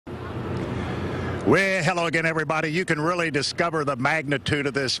Well, hello again, everybody. You can really discover the magnitude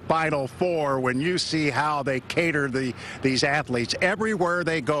of this Final Four when you see how they cater these athletes. Everywhere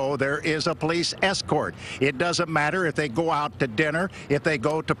they go, there is a police escort. It doesn't matter if they go out to dinner, if they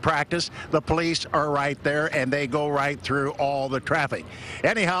go to practice, the police are right there, and they go right through all the traffic.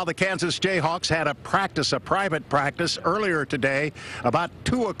 Anyhow, the Kansas Jayhawks had a private practice, earlier today. About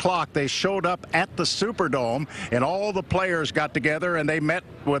 2 o'clock, they showed up at the Superdome, and all the players got together, and they met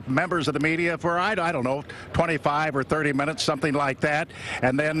with members of the media for, I don't know, 25 or 30 minutes, something like that.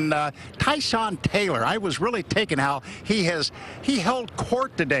 And then Tyshawn Taylor, I was really taken how he held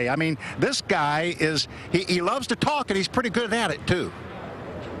court today. I mean, this guy he loves to talk, and he's pretty good at it too.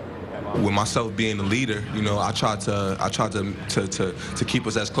 With myself being the leader, you know, I tried to keep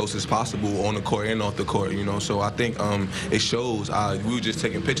us as close as possible on the court and off the court, you know. So I think it shows. We were just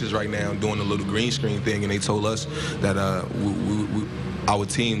taking pictures right now, doing a little green screen thing, and they told us that our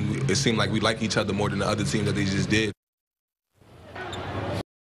team, it seemed like we like each other more than the other team that they just did.